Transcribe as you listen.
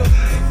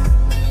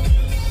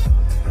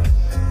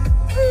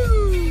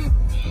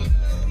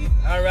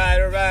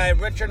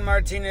Richard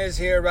Martinez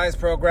here, Rise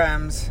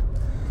Programs,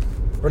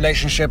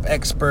 relationship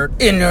expert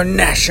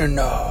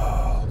international.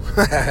 All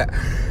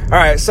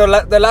right, so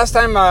the last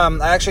time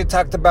I actually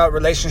talked about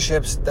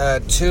relationships,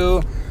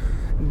 two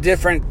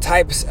different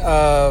types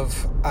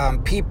of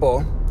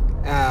people,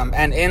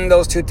 and in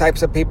those two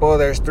types of people,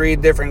 there's three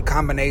different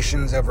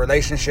combinations of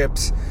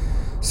relationships.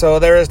 So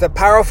there is the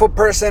powerful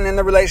person in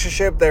the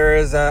relationship, there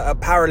is a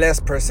powerless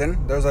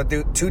person. Those are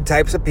two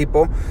types of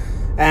people.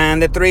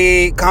 And the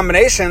three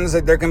combinations,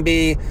 there can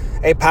be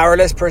a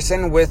powerless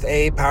person with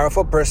a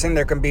powerful person.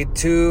 There can be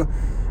two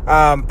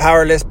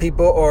powerless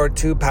people or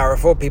two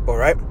powerful people,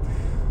 right?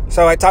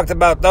 So I talked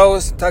about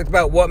those, talked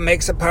about what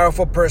makes a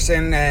powerful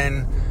person.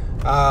 And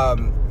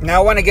now I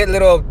want to get a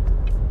little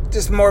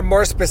just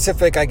more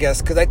specific, I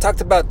guess, because I talked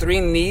about three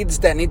needs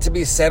that need to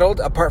be settled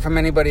apart from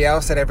anybody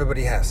else that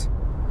everybody has.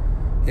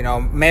 You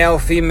know, male,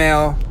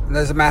 female, it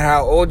doesn't matter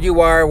how old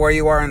you are, where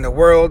you are in the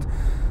world.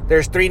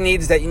 There's three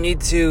needs that you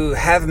need to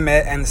have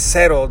met and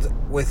settled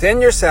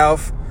within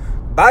yourself,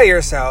 by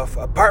yourself,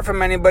 apart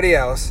from anybody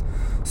else,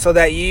 so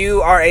that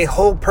you are a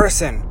whole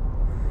person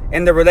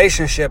in the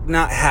relationship,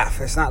 not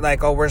half. It's not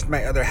like, oh, where's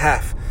my other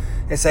half?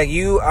 It's like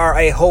you are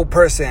a whole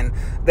person.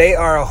 They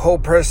are a whole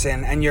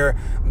person, and you're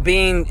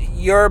being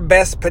your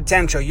best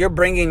potential. You're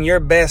bringing your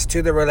best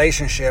to the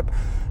relationship.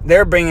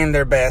 They're bringing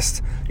their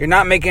best. You're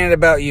not making it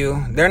about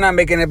you. They're not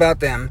making it about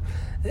them.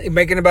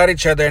 Making it about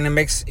each other, and it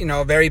makes,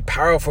 a very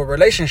powerful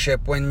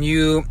relationship when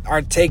you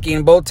are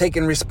both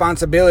taking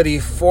responsibility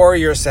for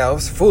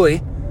yourselves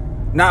fully,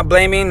 not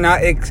blaming, not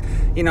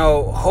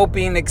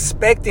hoping,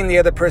 expecting the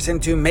other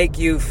person to make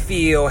you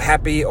feel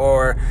happy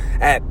or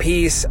at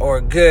peace or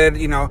good.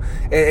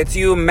 It's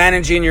you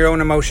managing your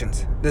own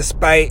emotions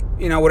despite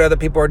what other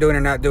people are doing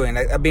or not doing,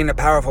 being a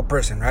powerful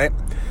person, right?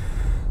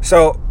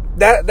 So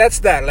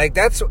that's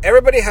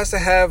everybody has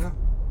to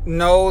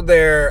know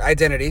their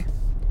identity,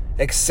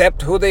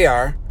 accept who they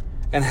are,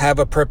 and have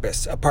a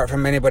purpose apart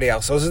from anybody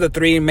else. Those are the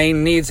three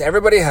main needs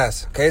everybody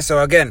has. Okay,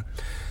 so again,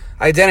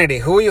 identity.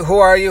 Who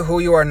are you, who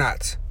you are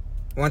not.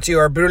 Once you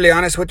are brutally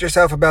honest with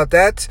yourself about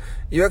that,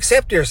 you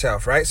accept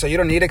yourself, right? So you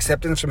don't need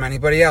acceptance from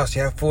anybody else.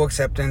 You have full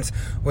acceptance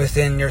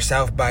within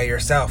yourself, by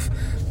yourself,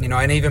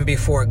 and even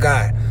before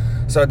God.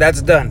 So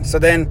that's done. So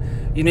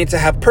then you need to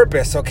have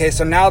purpose. Okay,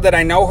 so now that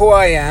I know who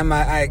I am,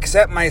 I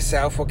accept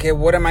myself. Okay,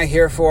 what am I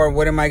here for?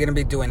 What am I going to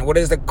be doing? What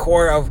is the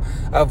core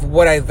of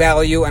what I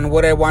value and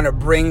what I want to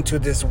bring to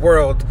this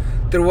world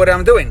through what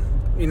I'm doing?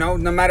 No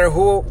matter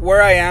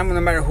where I am,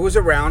 no matter who's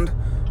around,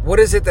 what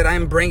is it that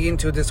I'm bringing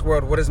to this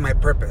world? What is my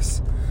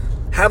purpose?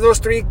 Have those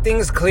three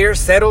things clear,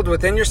 settled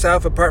within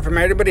yourself, apart from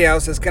everybody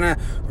else. It's going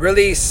to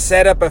really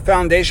set up a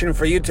foundation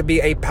for you to be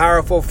a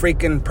powerful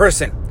freaking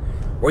person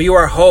where you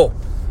are whole.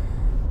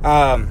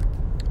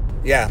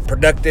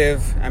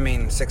 Productive,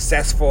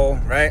 successful,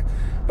 right?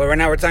 But right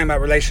now we're talking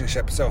about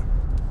relationships.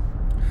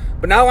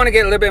 But now I want to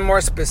get a little bit more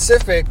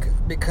specific,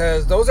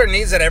 because those are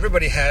needs that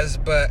everybody has.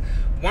 But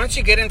once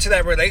you get into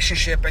that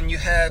relationship and you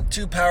have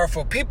two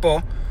powerful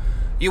people,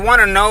 you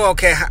want to know,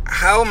 okay,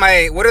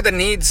 what are the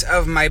needs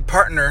of my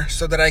partner,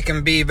 so that I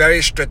can be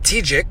very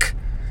strategic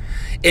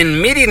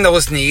in meeting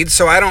those needs,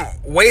 so I don't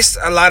waste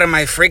a lot of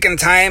my freaking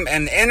time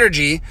and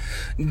energy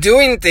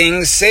doing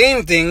things,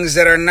 saying things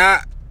that are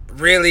not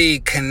really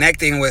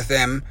connecting with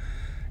them,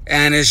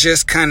 and it's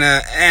just kind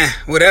of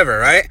whatever,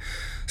 right?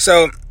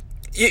 So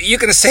you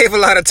can save a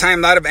lot of time,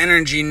 a lot of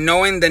energy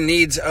knowing the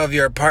needs of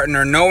your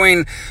partner,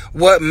 knowing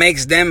what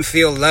makes them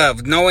feel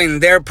loved, knowing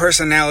their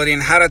personality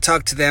and how to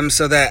talk to them,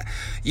 so that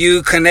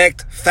you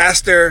connect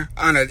faster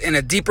in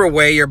a deeper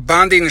way. You're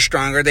bonding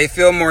stronger. They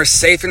feel more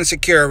safe and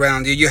secure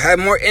around you. You have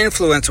more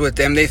influence with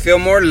them. They feel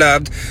more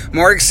loved,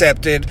 more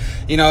accepted.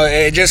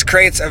 It just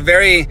creates a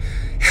very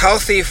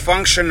healthy,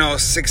 functional,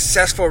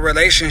 successful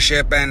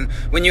relationship. And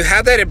when you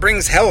have that, it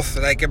brings health.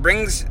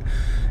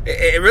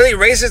 It really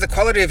raises the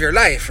quality of your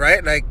life,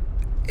 right? Like,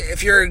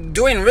 if you're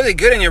doing really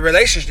good in your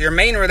relationship, your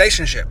main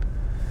relationship,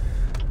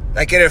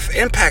 it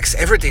impacts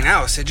everything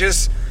else. It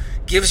just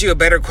gives you a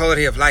better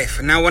quality of life.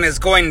 And now when it's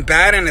going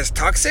bad and it's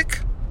toxic,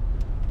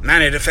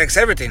 man, it affects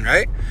everything,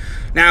 right?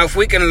 Now, if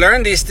we can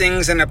learn these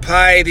things and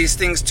apply these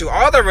things to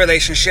all the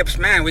relationships,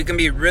 man, we can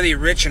be really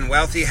rich and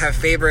wealthy, have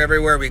favor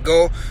everywhere we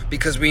go,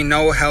 because we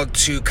know how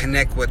to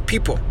connect with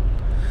people.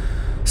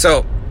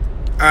 So,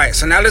 all right,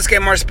 so now let's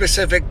get more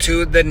specific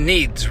to the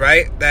needs,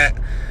 right, that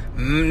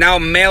now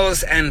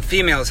males and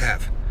females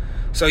have.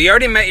 So you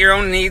already met your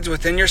own needs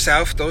within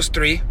yourself, those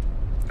three,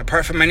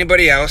 apart from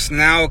anybody else.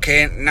 Now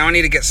I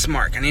need to get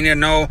smart. I need to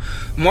know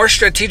more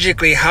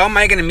strategically, how am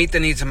I going to meet the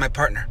needs of my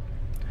partner?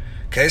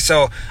 Okay,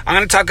 so I'm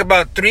going to talk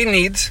about three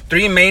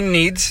main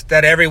needs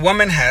that every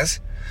woman has,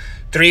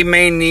 three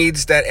main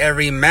needs that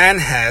every man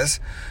has,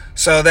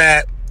 so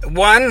that,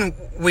 one,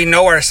 we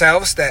know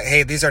ourselves that,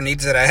 hey, these are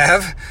needs that I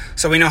have,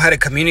 so we know how to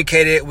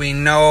communicate it. We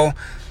know,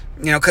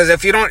 because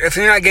if you're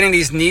not getting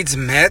these needs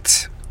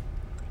met,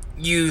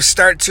 you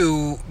start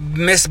to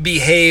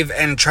misbehave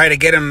and try to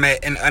get them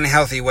met in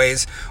unhealthy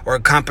ways, or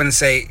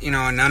compensate, in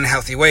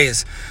unhealthy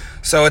ways.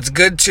 So it's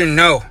good to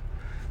know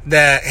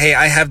that, hey,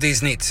 I have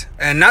these needs,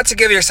 and not to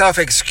give yourself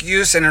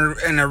excuse and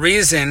a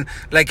reason,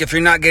 like if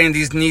you're not getting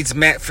these needs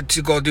met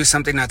to go do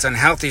something that's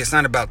unhealthy. It's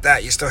not about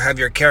that. You still have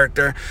your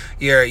character,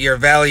 your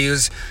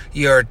values,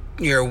 your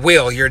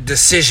will, your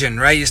decision,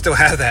 right? You still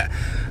have that.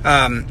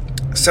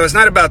 So it's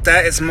not about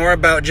that. It's more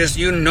about just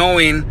you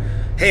knowing,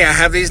 hey, I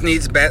have these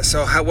needs met,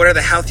 so what are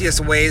the healthiest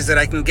ways that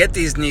I can get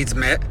these needs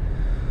met?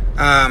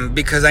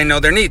 Because I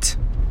know their needs.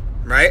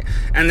 Right?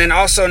 And then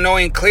also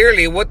knowing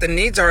clearly what the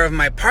needs are of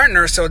my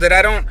partner, so that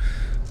I don't,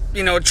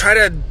 try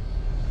to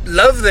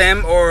love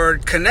them or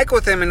connect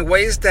with them in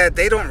ways that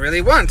they don't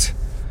really want.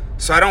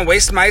 So I don't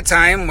waste my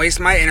time, waste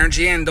my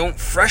energy, and don't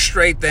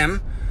frustrate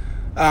them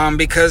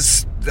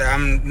because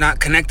I'm not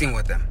connecting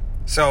with them.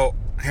 So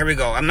here we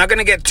go. I'm not going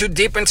to get too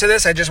deep into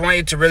this. I just want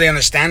you to really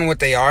understand what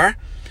they are.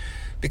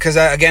 Because,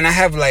 again, I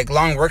have like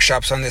long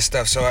workshops on this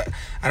stuff, so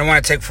I don't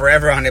want to take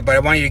forever on it, but I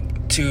want you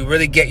to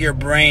really get your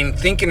brain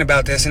thinking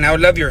about this, and I would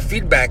love your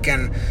feedback,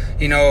 and,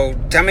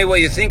 tell me what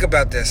you think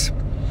about this.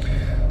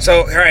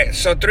 So, all right,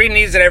 so 3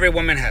 needs that every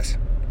woman has.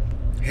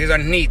 Here's our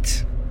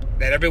needs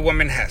that every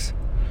woman has.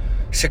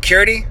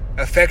 Security,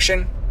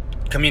 affection,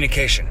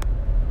 communication.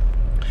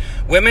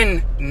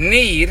 Women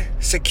need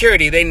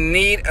security, they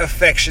need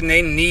affection,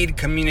 they need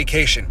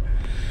communication.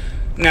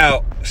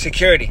 Now,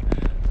 security.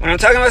 When I'm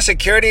talking about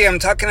security, I'm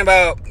talking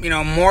about,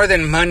 more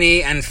than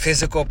money and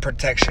physical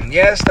protection.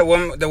 Yes, the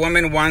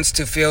woman wants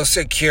to feel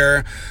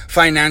secure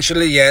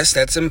financially. Yes,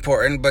 that's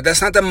important, but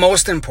that's not the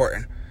most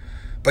important.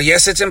 But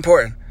yes, it's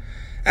important.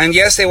 And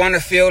yes, they want to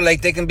feel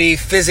like they can be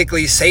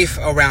physically safe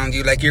around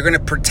you, like you're going to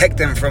protect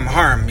them from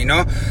harm,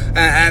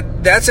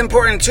 and that's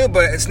important too,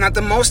 but it's not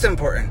the most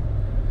important.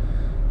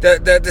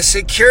 The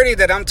security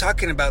that I'm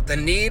talking about, the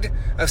need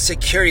of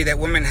security that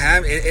women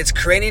have, it's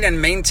creating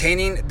and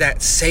maintaining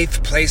that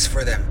safe place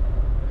for them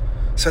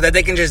so that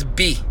they can just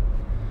be.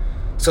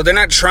 So they're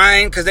not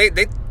trying, because they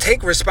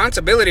take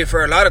responsibility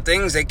for a lot of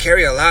things. They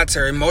carry a lot.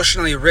 They're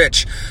emotionally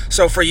rich.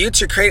 So for you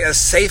to create a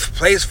safe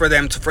place for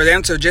them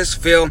to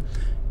just feel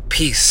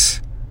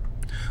peace,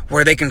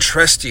 where they can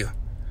trust you,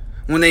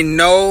 when they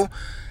know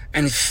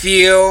and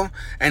feel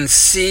and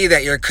see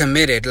that you're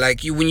committed.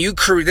 Like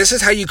this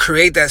is how you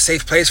create that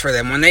safe place for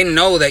them. When they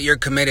know that you're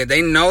committed,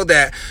 they know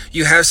that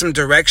you have some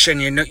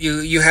direction,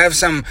 you have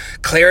some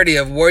clarity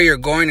of where you're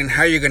going and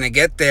how you're going to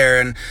get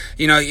there. And,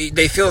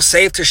 they feel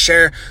safe to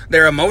share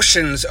their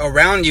emotions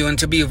around you and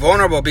to be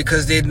vulnerable,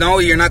 because they know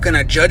you're not going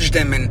to judge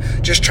them and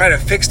just try to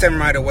fix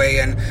them right away.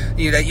 And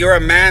that you're a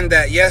man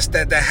that, yes,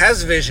 that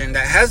has vision,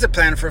 that has a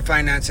plan for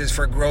finances,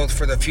 for growth,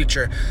 for the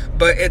future.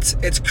 But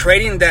it's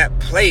creating that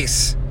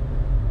place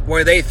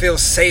where they feel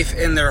safe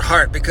in their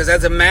heart. Because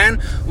as a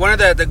man, one of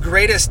the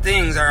greatest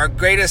things, our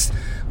greatest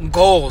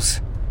goals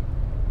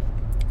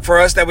for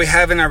us that we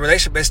have in our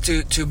relationship is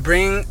to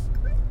bring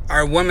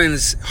our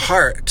woman's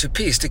heart to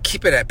peace, to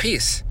keep it at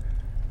peace.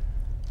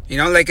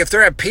 Like if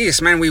they're at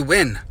peace, man, we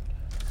win.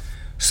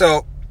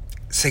 So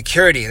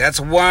security, that's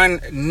one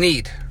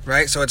need,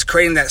 right? So it's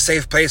creating that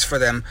safe place for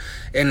them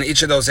in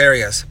each of those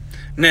areas.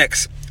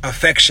 Next,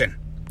 affection.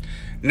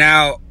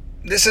 Now,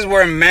 this is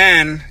where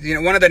man,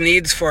 one of the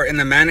needs in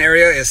the man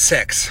area is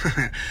sex.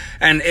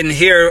 And in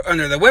here,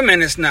 under the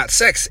women, it's not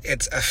sex,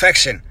 it's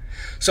affection.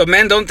 So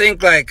men don't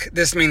think like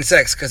this means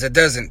sex, because it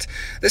doesn't.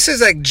 This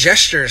is like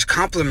gestures,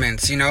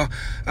 compliments,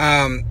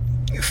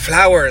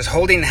 flowers,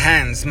 holding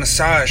hands,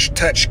 massage,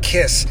 touch,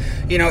 kiss.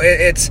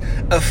 It's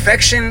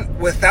affection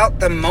without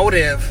the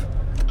motive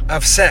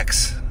of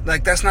sex.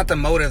 Like, that's not the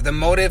motive. The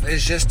motive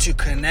is just to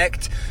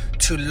connect,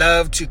 to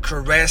love, to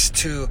caress,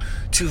 to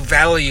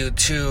value,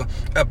 to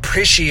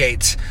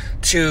appreciate,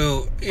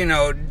 to,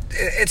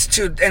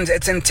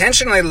 it's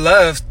intentionally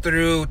love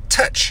through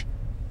touch.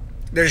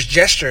 There's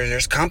gestures,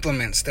 there's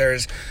compliments,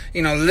 there's,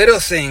 little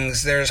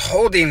things, there's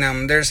holding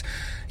them, there's,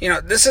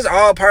 this is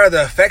all part of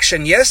the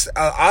affection. Yes,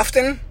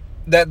 often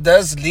that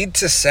does lead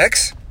to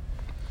sex,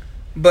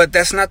 but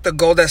that's not the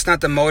goal, that's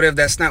not the motive,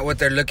 that's not what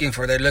they're looking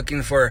for. They're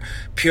looking for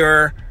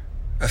pure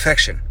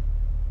affection.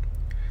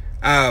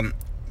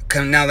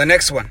 Now the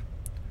next one,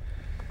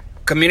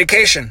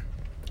 communication.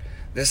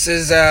 This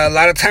is a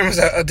lot of times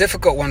a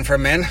difficult one for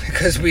men,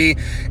 because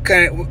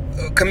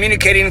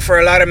communicating for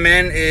a lot of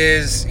men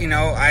is,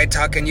 I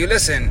talk and you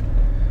listen.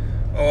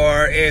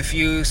 Or if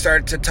you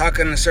start to talk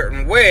in a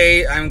certain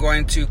way, I'm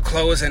going to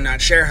close and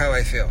not share how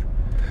I feel.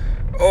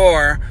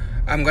 Or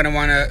I'm going to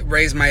want to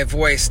raise my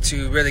voice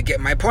to really get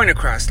my point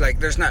across. Like,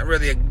 there's not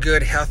really a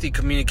good, healthy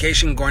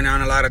communication going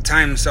on a lot of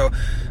times.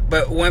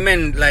 But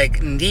women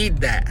need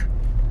that.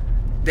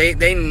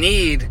 They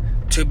need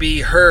to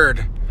be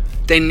heard.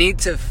 They need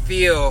to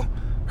feel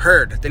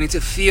heard. They need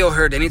to feel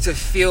heard. They need to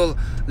feel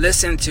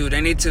listened to. They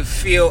need to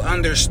feel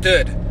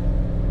understood.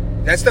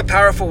 That's the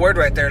powerful word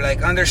right there,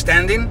 like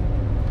understanding.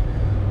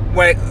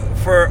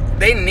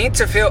 They need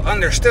to feel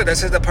understood.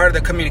 This is the part of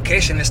the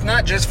communication. It's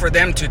not just for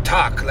them to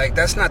talk. Like,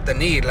 that's not the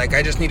need. Like,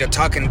 I just need to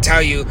talk and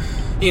tell you,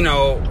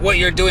 what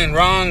you're doing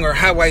wrong or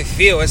how I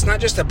feel. It's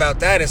not just about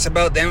that. It's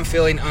about them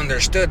feeling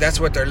understood. That's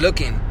what they're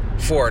looking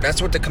for.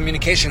 That's what the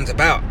communication's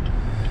about.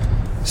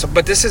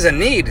 But this is a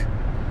need.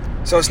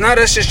 So it's not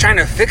us just trying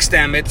to fix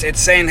them. It's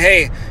saying,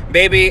 hey,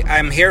 baby,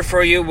 I'm here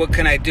for you. What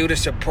can I do to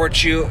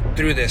support you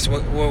through this?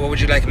 What would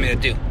you like me to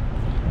do?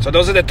 So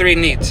those are the 3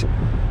 needs: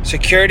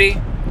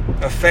 security,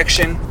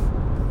 affection,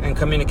 and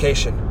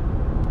communication.